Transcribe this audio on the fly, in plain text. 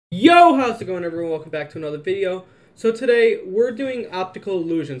Yo, how's it going, everyone? Welcome back to another video. So today we're doing optical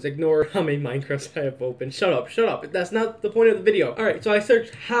illusions. Ignore how many Minecrafts I have open. Shut up, shut up. That's not the point of the video. Alright, so I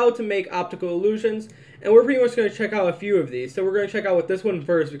searched how to make optical illusions, and we're pretty much going to check out a few of these. So we're going to check out with this one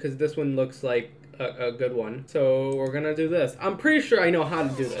first because this one looks like a good one. So we're going to do this. I'm pretty sure I know how to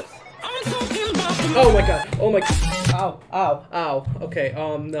do this. Oh my god, oh my god. Ow, ow, ow. Okay,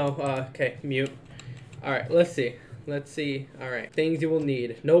 no, okay, mute. Alright, let's see. Let's see. Alright. Things you will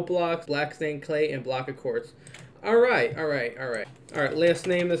need. Note blocks, black stained clay, and block of quartz. Alright, alright, alright. Alright, let's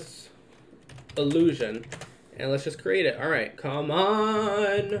name this illusion. And let's just create it. Alright, come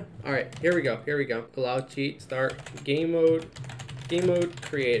on. Alright, here we go. Here we go. Allow cheat, start, game mode,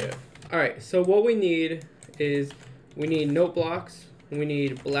 creative. Alright, so what we need is we need note blocks, we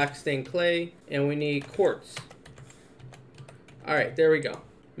need black stained clay, and we need quartz. Alright, there we go.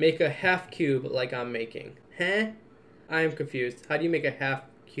 Make a half cube like I'm making. Huh? I am confused. How do you make a half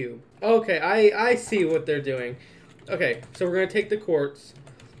cube? Okay, I see what they're doing. Okay, so we're going to take the quartz,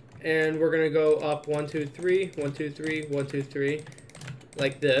 and we're going to go up 1, 2, 3, 1, 2, 3, 1, 2, 3,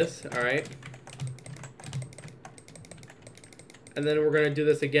 like this, alright? And then we're going to do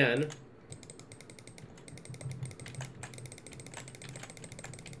this again.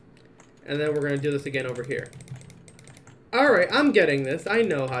 And then we're going to do this again over here. Alright, I'm getting this. I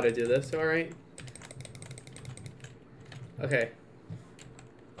know how to do this, alright? Okay.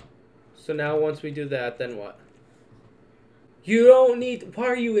 So now once we do that, then what? You don't need... Why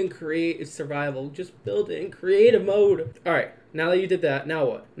are you in creative survival? Just build it in creative mode. Alright, now that you did that, now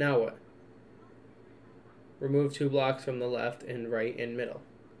what? Now what? Remove 2 blocks from the left and right and middle.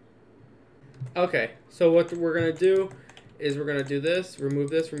 Okay, so what we're going to do is we're going to do this, remove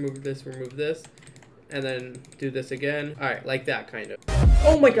this, remove this, remove this, and then do this again. Alright, like that, kind of.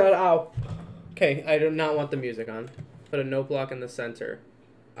 Oh my god, ow! Okay, I do not want the music on. Put a note block in the center.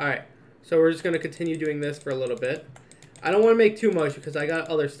 Alright, so we're just going to continue doing this for a little bit. I don't want to make too much because I got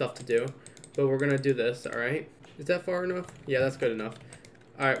other stuff to do. But we're going to do this, alright? Is that far enough? Yeah, that's good enough.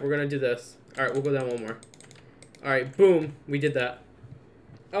 Alright, we're going to do this. Alright, we'll go down one more. Alright, boom. We did that.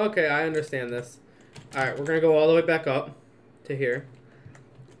 Okay, I understand this. Alright, we're going to go all the way back up to here.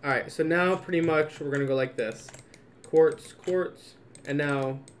 Alright, so now pretty much we're going to go like this. Quartz, quartz, and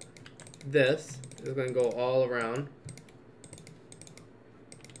now this is going to go all around.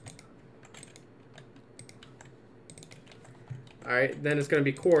 Alright, then it's going to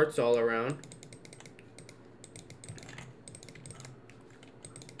be quartz all around.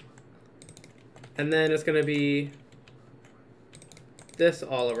 And then it's going to be this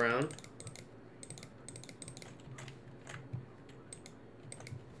all around.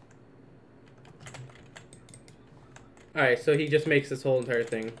 Alright, so he just makes this whole entire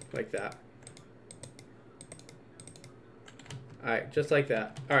thing like that. Alright, just like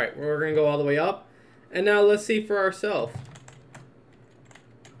that. Alright, we're going to go all the way up. And now let's see for ourselves.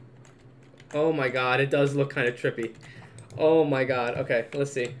 Oh my god, it does look kind of trippy. Oh my god. Okay,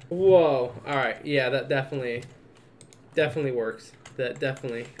 let's see. Whoa. Alright, yeah, that definitely works. That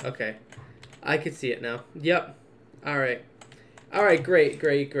definitely, okay. I can see it now. Yep. Alright. Alright, great,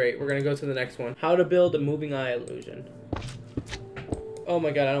 great, great. We're gonna go to the next one. How to build a moving eye illusion. Oh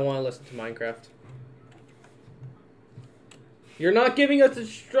my god, I don't want to listen to Minecraft. You're not giving us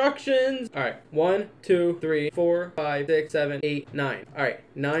instructions! Alright, 1, 2, 3, 4, 5, 6, 7, 8, 9. Alright,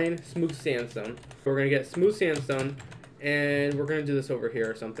 9 smooth sandstone. We're gonna get smooth sandstone, and we're gonna do this over here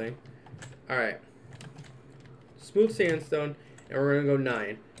or something. Alright. Smooth sandstone, and we're gonna go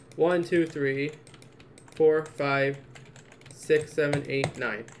 9. 1, 2, 3, 4, 5, 6, 7, 8,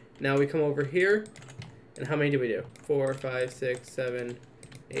 9. Now we come over here, and how many do we do? 4, 5, 6, 7,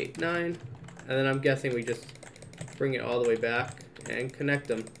 8, 9. And then I'm guessing we just bring it all the way back and connect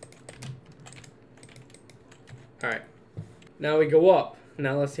them. Alright. Now we go up.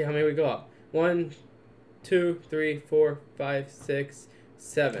 Now let's see how many we go up. 1, 2, 3, 4, 5, 6,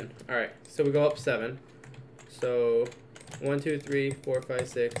 7. Alright, so we go up 7. So 1, 2, 3, 4, 5,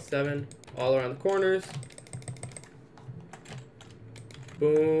 6, 7. All around the corners.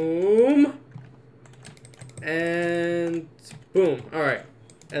 Boom. And boom. Alright.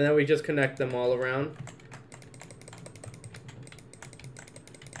 And then we just connect them all around.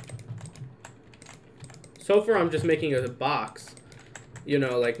 So far, I'm just making a box, you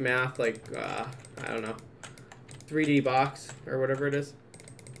know, like math, like, I don't know, 3D box, or whatever it is.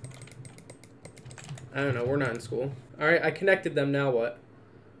 I don't know, we're not in school. Alright, I connected them, now what?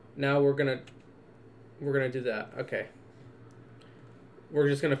 Now we're gonna do that, okay. We're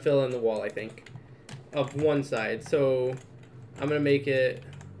just gonna fill in the wall, I think, of one side. So, I'm gonna make it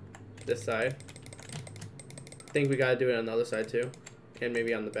this side. I think we gotta do it on the other side, too. and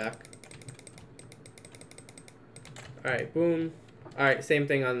maybe on the back. Alright, boom. Alright, same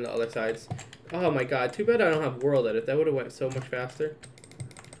thing on the other sides. Oh my god, too bad I don't have world edit. That would have went so much faster.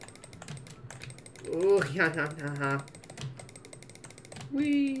 Ooh, yeah.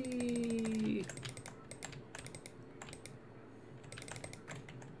 Whee!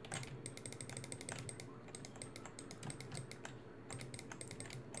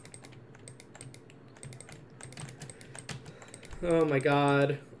 Oh my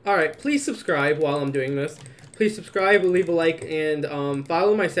god. Alright, please subscribe while I'm doing this. Please subscribe, leave a like, and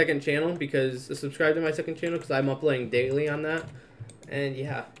follow my second channel, because subscribe to my second channel, because I'm uploading daily on that. And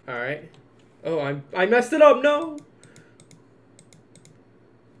yeah, alright. Oh, I messed it up, no!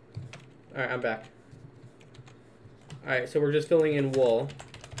 Alright, I'm back. Alright, so we're just filling in wool.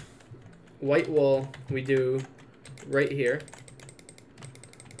 White wool we do right here.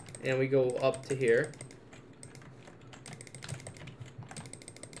 And we go up to here.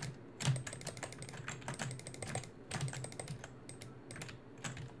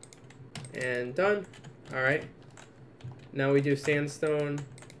 And done. Alright. Now we do sandstone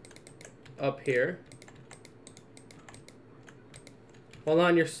up here. Hold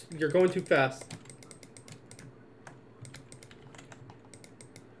on, you're going too fast.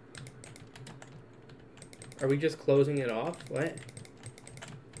 Are we just closing it off? What?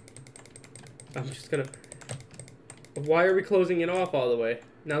 I'm just gonna... Why are we closing it off all the way?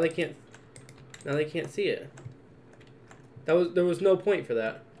 Now they can't see it. There was no point for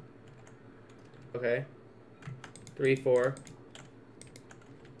that. Okay. 3, 4.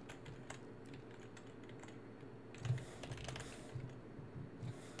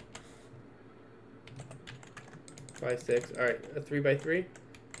 5, 6. All right, a 3 by 3.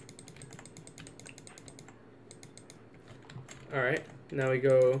 All right. Now we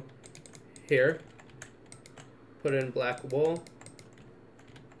go here. Put in black wool.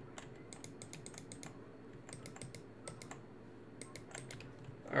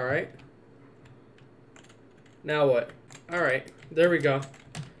 All right. Now what? Alright, there we go.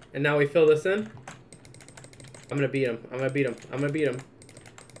 And now we fill this in. I'm gonna beat him. I'm gonna beat him. I'm gonna beat him.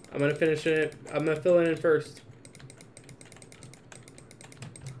 I'm gonna finish it. I'm gonna fill it in first.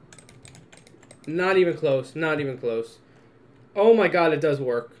 Not even close. Not even close. Oh my god, it does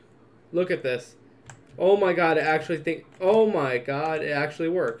work. Look at this. Oh my god, oh my god, it actually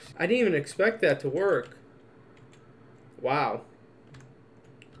works. I didn't even expect that to work. Wow.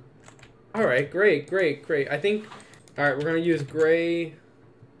 Alright, great. I think, alright, we're going to use gray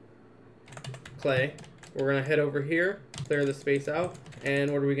clay. We're going to head over here, clear the space out,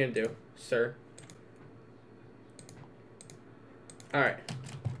 and what are we going to do, sir? Alright.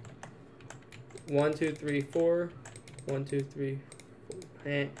 1, 2, 3, 4. 1, 2, 3,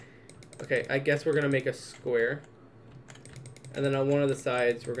 4. Okay, I guess we're going to make a square. And then on one of the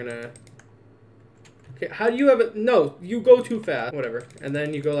sides, we're going to... Okay, how do you have it? No, you go too fast. Whatever. And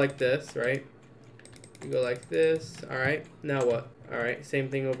then you go like this, right? You go like this. Alright, now what? Alright, same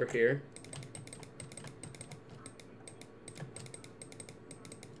thing over here.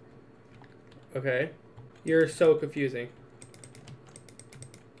 Okay. You're so confusing.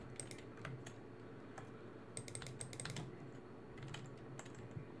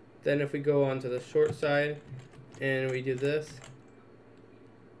 Then if we go onto the short side and we do this.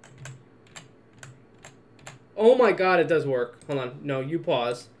 Oh my god, it does work. Hold on. No, you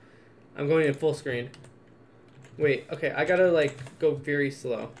pause. I'm going in full screen. Wait, okay, I gotta like go very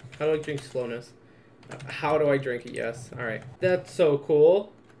slow. How do I drink slowness? How do I drink it? Yes. Alright. That's so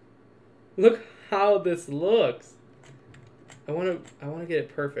cool. Look how this looks. I wanna get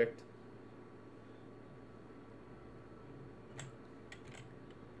it perfect.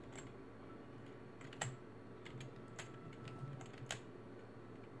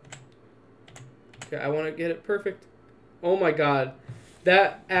 Okay, I want to get it perfect. Oh my god.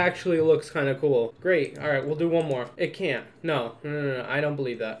 That actually looks kind of cool. Great. Alright, we'll do one more. It can't. No. I don't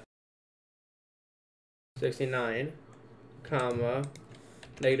believe that. 69, comma,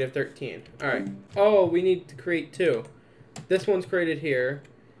 negative 13. Alright. Oh, we need to create 2. This one's created here.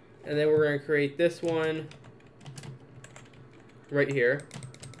 And then we're going to create this one right here.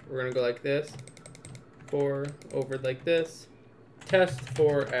 We're going to go like this. 4 over like this. Test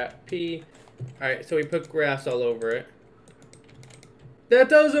 4 at P. Alright, so we put grass all over it. That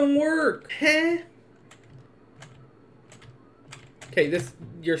doesn't work! Huh? Okay,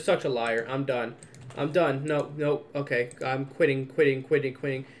 you're such a liar. I'm done. I'm done. No, okay. I'm quitting.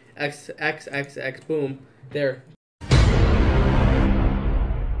 X, boom. There.